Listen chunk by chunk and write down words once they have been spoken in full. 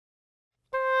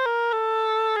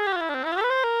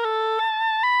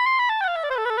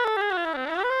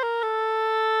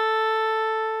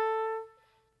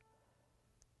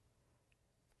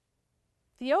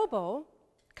The oboe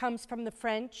comes from the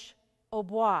French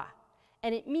Oboe,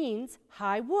 and it means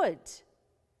high wood.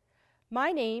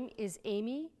 My name is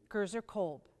Amy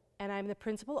Gerzer-Kolb, and I'm the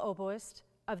principal oboist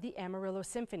of the Amarillo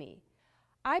Symphony.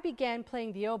 I began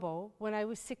playing the oboe when I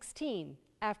was 16,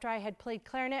 after I had played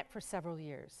clarinet for several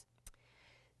years.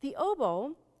 The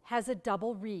oboe has a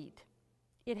double reed.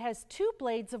 It has 2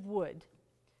 blades of wood,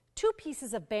 2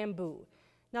 pieces of bamboo.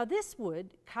 Now this wood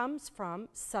comes from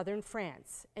southern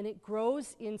France, and it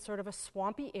grows in sort of a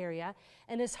swampy area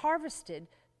and is harvested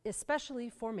especially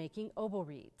for making oboe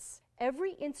reeds.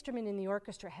 Every instrument in the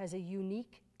orchestra has a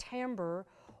unique timbre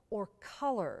or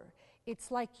color.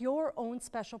 It's like your own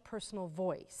special personal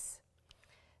voice.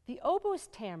 The oboe's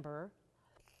timbre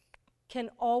can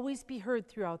always be heard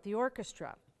throughout the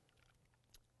orchestra.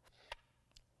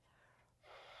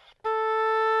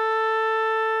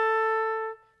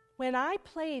 When I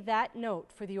play that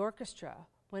note for the orchestra,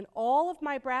 when all of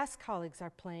my brass colleagues are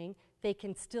playing, they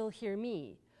can still hear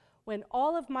me. When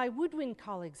all of my woodwind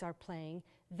colleagues are playing,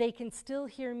 they can still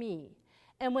hear me.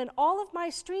 And when all of my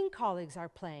string colleagues are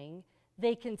playing,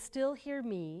 they can still hear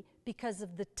me because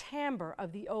of the timbre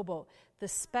of the oboe. The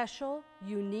special,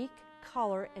 unique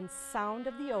color and sound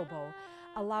of the oboe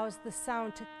allows the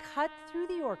sound to cut through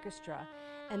the orchestra,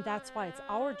 and that's why it's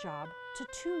our job to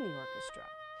tune the orchestra.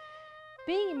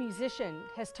 Being a musician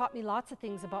has taught me lots of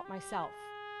things about myself.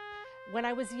 When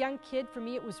I was a young kid, for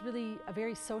me it was really a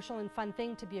very social and fun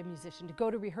thing to be a musician, to go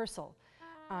to rehearsal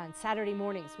on Saturday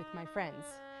mornings with my friends.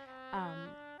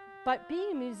 But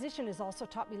being a musician has also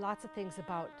taught me lots of things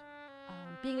about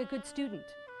being a good student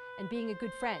and being a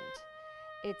good friend.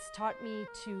 It's taught me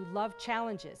to love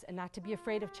challenges and not to be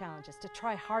afraid of challenges, to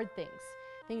try hard things,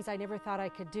 things I never thought I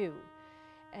could do.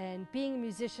 And being a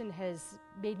musician has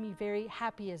made me very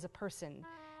happy as a person,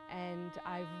 and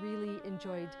I've really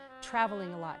enjoyed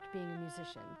traveling a lot being a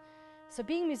musician. So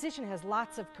being a musician has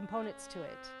lots of components to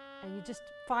it, and you just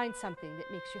find something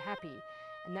that makes you happy,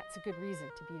 and that's a good reason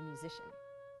to be a musician.